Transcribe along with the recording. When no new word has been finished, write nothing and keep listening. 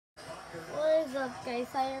up, guys?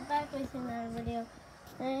 I am back with another video.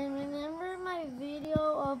 And remember my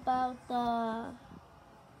video about the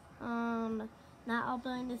not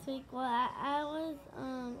uploading this week? Well, I was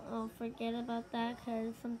forget about that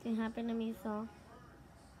because something happened to me. So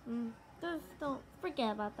just don't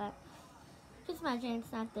forget about that. Just imagine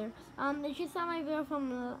it's not there. Did you saw my video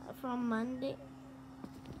from Monday?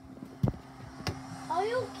 Are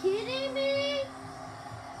you kidding me?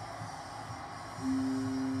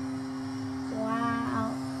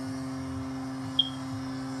 Wow.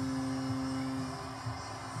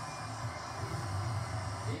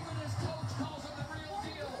 Even his coach calls him the real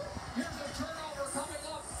deal. Here's a turnover coming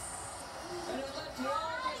up. And it led to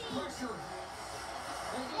all this pressure.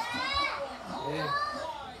 They just keep going.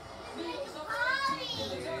 Why? Neal's number 18 in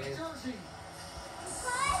the dark jersey.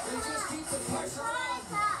 They just keep the pressure on.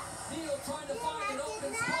 Neal trying to find an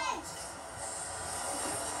open spot.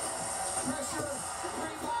 Pressure,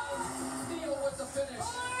 rebound, Neal with the finish.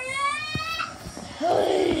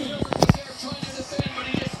 Neal is there trying to defend, but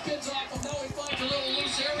he just spins off him. Now he finds a little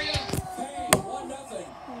loose area. Hey, 1-0.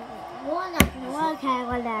 1-0. Okay,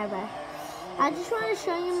 whatever. I just want to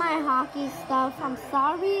show you my hockey stuff. I'm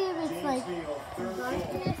sorry if it's like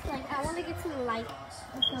darkness. Like I want to get some light.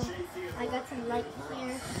 I got some light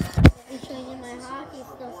here. I'm showing you my hockey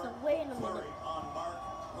stuff. So wait a minute. On Mark,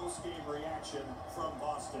 post-game reaction from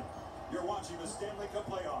Boston. You're watching the Stanley Cup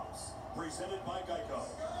playoffs, presented by Geico.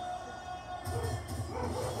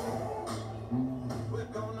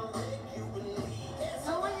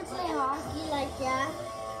 So when you play hockey like that,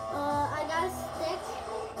 I got a stick,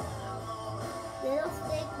 little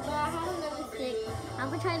stick, but I have another stick. I'm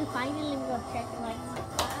gonna try to find it. Let me go check if I can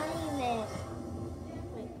find it.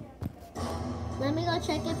 Wait. Let me go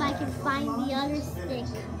check if I can find the other stick.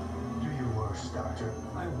 Do your worst, Doctor.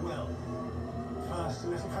 I will. First, a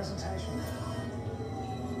little presentation.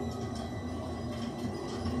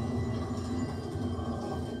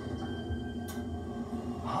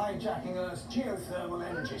 Hijacking Earth's geothermal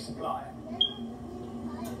energy supply.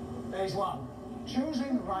 Phase 1.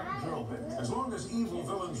 Choosing the right drill bit. As long as evil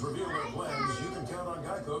villains reveal their plans, you can count on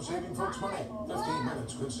Geico saving folks money. 15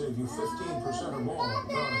 minutes could save you 15% or more on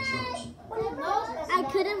car insurance. I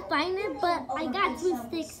couldn't find it, but I got 2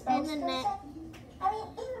 sticks and a net. I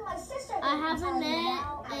have a net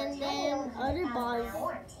and then other balls.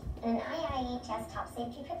 An IIHS top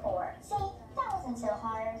safety report. See, that wasn't so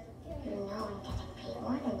hard. You know I'm getting paid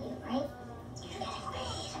more than you, right? You're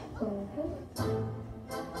getting paid.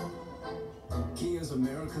 Kia's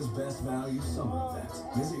America's Best Value Summer Event.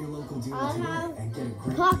 Visit your local dealer today and get a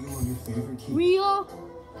great pucks. deal on your favorite Kia.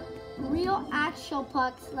 Real actual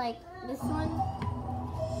pucks like this one.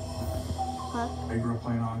 Puck. I grew up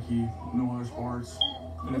playing hockey, no other sports.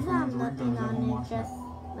 And if we went to the rink, I was at home watching it.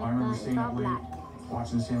 I remember staying up late,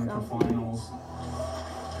 watching the Stanley Cup finals.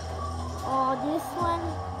 Oh, this one.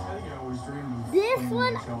 I think I always dreamed of This playing one,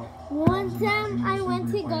 in the NHL. one time I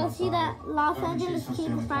went to go see the Los Angeles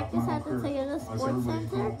Kings practice at the Toyota Sports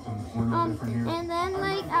Center. And then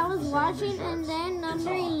like I was watching, and then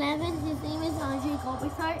number 11, his name is Andre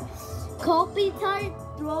Kopitar. Kopitar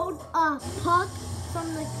throwed a puck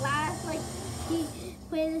from the glass, like he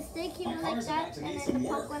with a stick, he went like that, and then the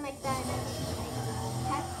puck went like that,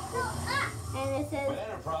 and it says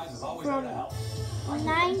from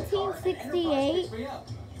 1968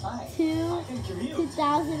 to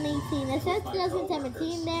 2018. It says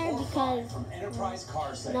 2017 there because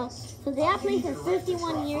no. So they have played for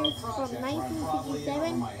 51 years from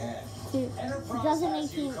 1967 to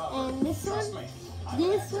 2018, and this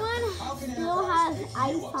one still has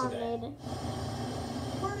ice on it.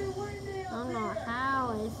 I don't know how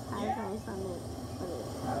it's ice on it.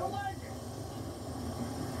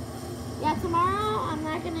 Yeah, tomorrow I'm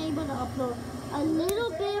not gonna able to upload a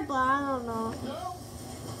little bit, but I don't know.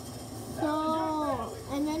 So,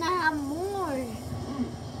 and then I have more.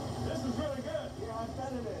 This is really good. Yeah, I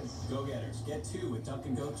bet it is. Go-getters, get 2 with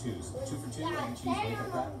Dunkin' Go-Tos. 2 for $2, egg and cheese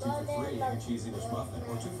bacon wrap. 2 for $3, egg and cheese English muffin.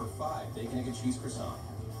 Or 2 for $5, bacon, egg and cheese croissant.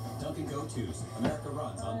 Dunkin' Go-Tos. America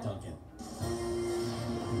runs on Dunkin'.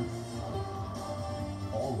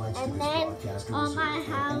 All rights to And this then broadcast are I reserved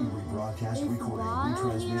for have any rebroadcast, this recording, ball here.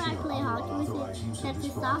 retransmission, I or play other hockey with unauthorized it. use of Check this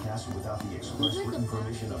this out. broadcast without the express These are written the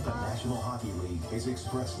permission of the National Hockey League is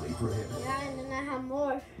expressly prohibited. Yeah, and then I have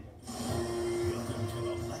more. Welcome to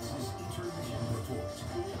the Lexus Intermission Report.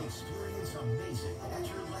 Experience amazing at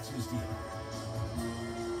your Lexus dealer.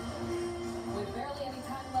 With barely any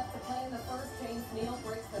time left to play in the first, James Neal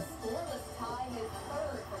breaks the scoreless tie, his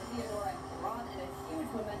third for Theodore Ron, and a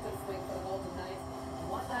huge momentum swing for the Golden Knights.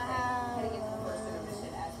 What's heading into the first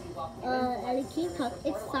intermission as we walk you in. Eddie King Cup.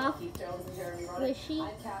 It's soft. squishy.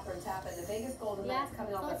 I'm Catherine Tappan. The Vegas Golden Yeah, Knights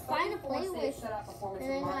coming off so a it's fine to play 34-save with. shutout performance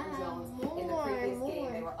And from then I Martin have Jones in the more previous and game.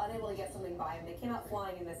 more. They were unable to get something by him. They came out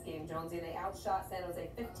flying in this game, Jonesy, and they outshot San Jose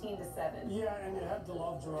 15-7. Yeah, and you had to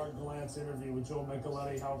love Gerard Gallant's interview with Joe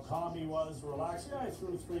Micheletti, how calm he was, relaxed. Yeah, I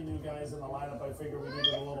threw 3 new guys in the lineup. I figured we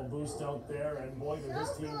needed a little boost out there, and boy, did his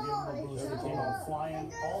team give him a boost. They came out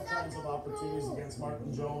flying, all kinds of opportunities against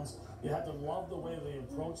Martin Jones. You had to love the way they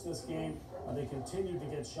approached this game. They continued to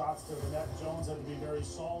get shots to the net. Jones had to be very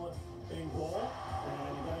solid in goal,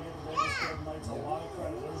 and you got to give the Vegas Golden Knights a lot of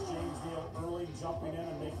credit. There's James Neal early jumping in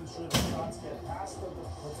and making sure the shots get past the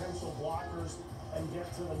potential blockers and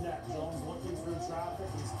get to the net. Jones looking through traffic.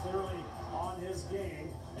 He's clearly on his game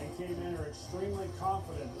and came in here extremely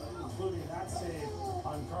confident, including that save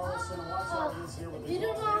on Carlson. Watch how he is here with the You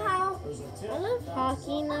don't know how I love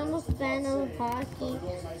hockey and I'm a fan of hockey.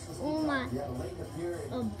 Oh my,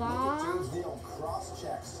 a ball. James Neal cross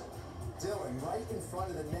checks Dylan right in front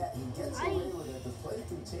of the net. He gets away with it. The play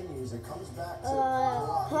continues. It comes back to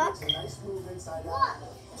puck. It's a nice move inside out.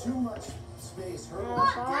 Too much space. Hurry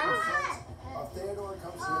Theodore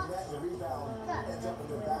comes to the net, the rebound ends up in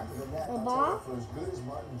the back of the net. For as good as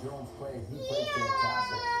Martin Jones played, he played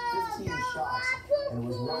fantastic. 15 shots, and it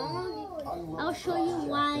was one. I'll show you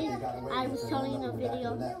why I was telling in the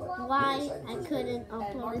video why I couldn't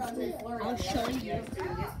upload this week. I'll show you.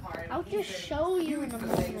 I'll just show you in a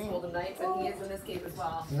moment. Golden Knights, and he is in this game as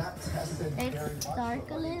well. It's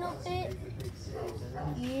dark a little bit.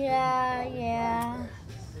 Yeah.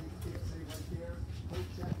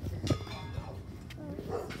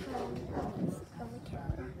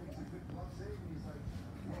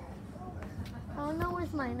 I don't know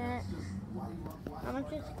where's my net. I'm gonna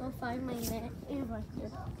just go find my net.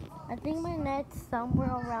 I think my net's somewhere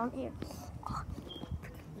around here. Oh,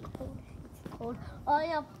 it's cold. Oh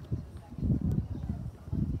yeah.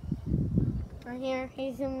 Right here.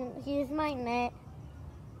 Here's my net.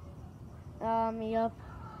 Yep.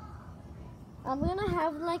 I'm gonna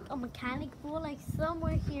have like a mechanic pool like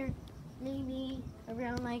somewhere here. Maybe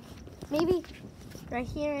around like, maybe right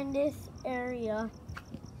here in this area.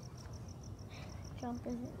 Jump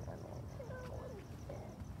isn't gonna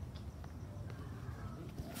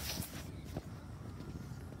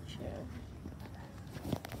sure.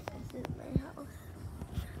 This is my house.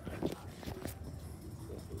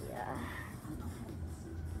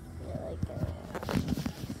 Yeah, like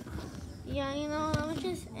yeah, you know, I'm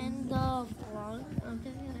just end the vlog. I'm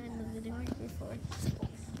just gonna end the video right before.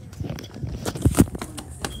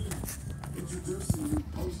 Introducing new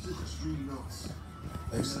Post-it Extreme Notes.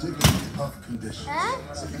 They stick in tough conditions.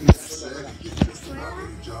 So you get just about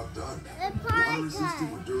any job done. Water-resistant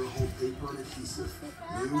with Durable paper and adhesive.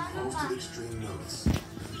 New Post-it Extreme Notes.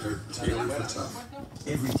 They're tailored for tough.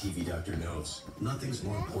 Every TV doctor knows nothing's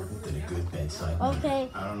more important than a good bedside manner. Okay,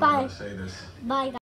 I don't know bye. how to say this. Bye, guys.